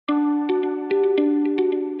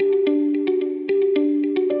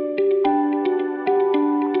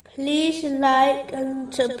like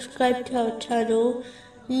and subscribe to our channel.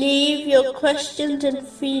 Leave your questions and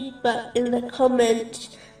feedback in the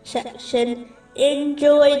comments section.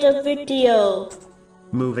 Enjoy the video.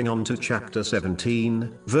 Moving on to chapter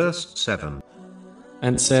 17, verse 7.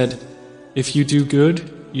 And said, If you do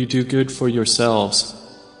good, you do good for yourselves,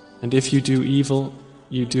 and if you do evil,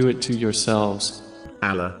 you do it to yourselves.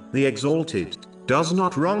 Allah, the Exalted, does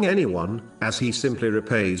not wrong anyone, as He simply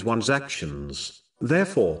repays one's actions.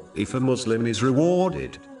 Therefore, if a Muslim is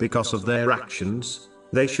rewarded because of their actions,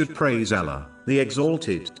 they should praise Allah, the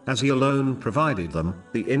Exalted, as He alone provided them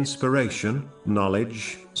the inspiration,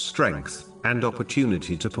 knowledge, strength, and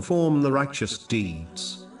opportunity to perform the righteous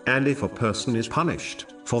deeds. And if a person is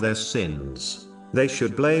punished for their sins, they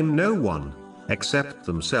should blame no one except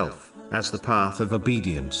themselves, as the path of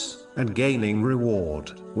obedience and gaining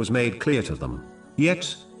reward was made clear to them.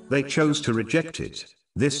 Yet, they chose to reject it.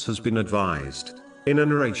 This has been advised in a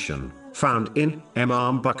narration found in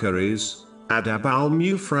Imam Bukhari's Adab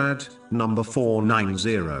al-Mufrad, number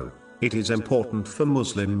 490. It is important for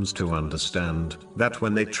Muslims to understand that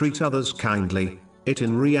when they treat others kindly, it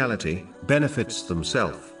in reality benefits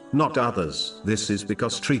themselves, not others. This is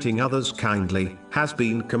because treating others kindly has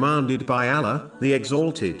been commanded by Allah, the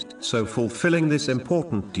Exalted, so fulfilling this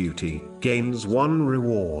important duty gains one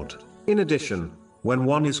reward. In addition, when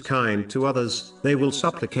one is kind to others, they will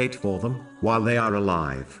supplicate for them while they are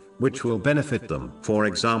alive, which will benefit them. For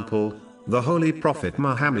example, the Holy Prophet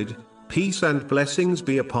Muhammad, peace and blessings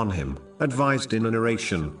be upon him, advised in a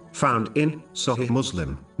narration found in Sahih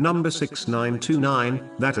Muslim, number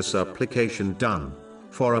 6929, that a supplication done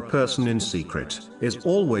for a person in secret is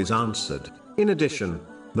always answered. In addition,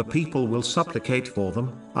 the people will supplicate for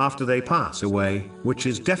them after they pass away, which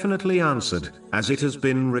is definitely answered, as it has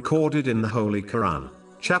been recorded in the Holy Quran,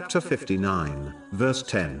 chapter 59, verse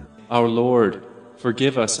 10. Our Lord,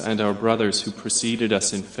 forgive us and our brothers who preceded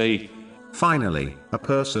us in faith. Finally, a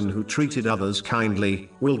person who treated others kindly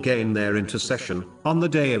will gain their intercession on the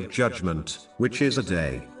Day of Judgment, which is a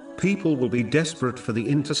day people will be desperate for the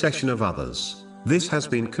intercession of others. This has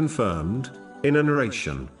been confirmed in a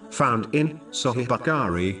narration found in Sahih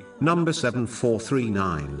Bukhari, number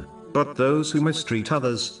 7439. But those who mistreat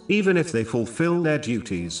others, even if they fulfill their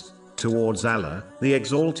duties towards Allah, the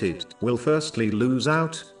Exalted, will firstly lose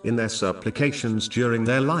out in their supplications during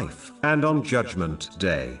their life, and on Judgment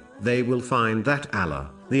Day, they will find that Allah,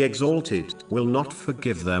 the Exalted, will not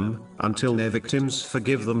forgive them until their victims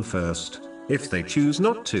forgive them first. If they choose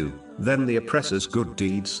not to, then the oppressor's good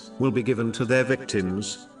deeds will be given to their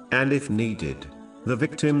victims, and if needed, the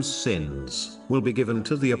victim's sins will be given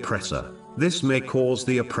to the oppressor. This may cause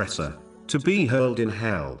the oppressor to be hurled in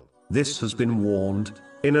hell. This has been warned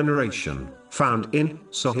in a narration found in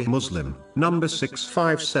Sahih Muslim, number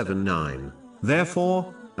 6579.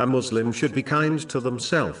 Therefore, a Muslim should be kind to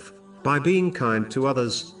themselves by being kind to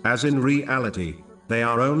others, as in reality, they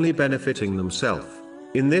are only benefiting themselves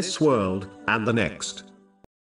in this world and the next.